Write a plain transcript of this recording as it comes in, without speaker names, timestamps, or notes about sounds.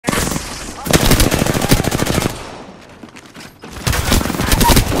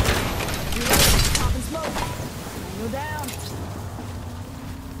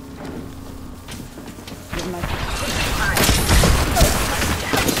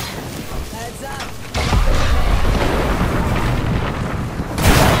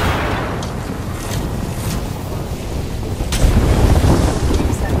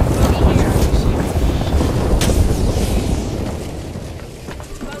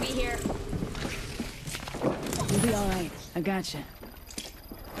Bogey here. You'll be alright. I gotcha.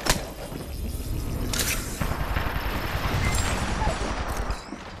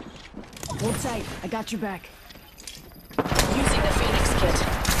 Hold tight. I got your back. Using the Phoenix kit.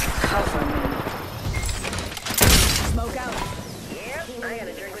 Cover me. Smoke out. Yep, I got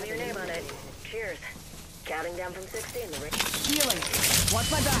a drink with your name on it. Cheers. Counting down from 60 in the ring. Healing.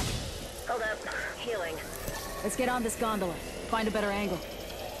 Watch my back. Hold up. Healing. Let's get on this gondola. Find a better angle.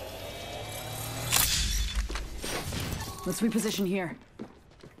 Let's reposition here.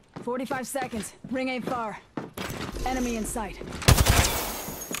 45 seconds. Ring ain't far. Enemy in sight.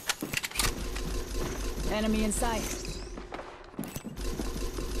 Enemy in sight.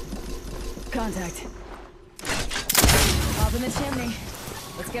 Contact. Up in the chimney.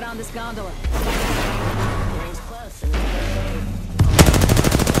 Let's get on this gondola. Ring's close.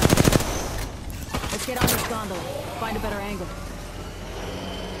 Let's get on this gondola. Find a better angle.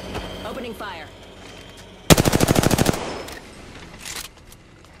 Opening fire.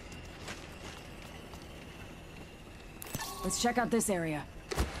 Let's check out this area.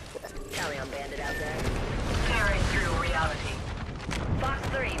 Carry on, bandit out there. Tearing through reality. Fox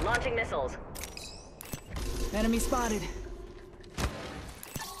 3, launching missiles. Enemy spotted.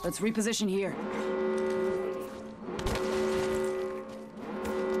 Let's reposition here.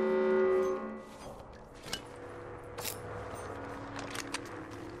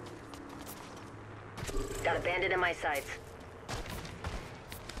 Got a bandit in my sights.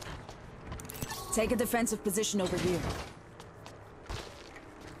 Take a defensive position over here.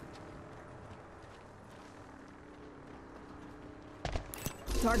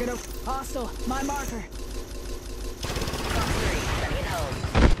 Target hostile. My marker. Fox 3, sending it home.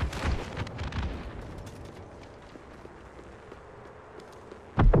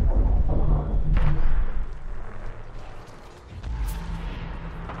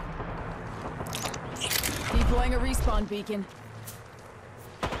 Deploying a respawn beacon.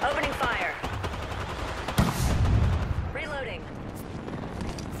 Opening fire. Reloading.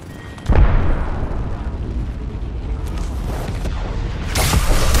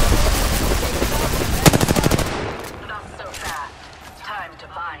 Not so fast. Time to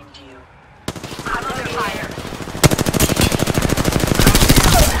bind you. I'm under fire.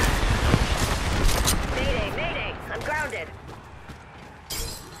 Mayday, mayday. I'm grounded.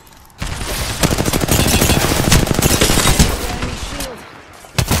 Enemy shield.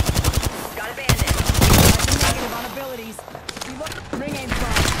 Got a bandit. Negative on abilities. Ring aim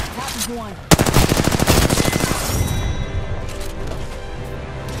far. Half is one.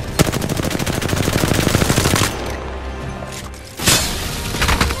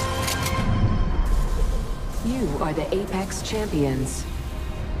 You are the Apex Champions.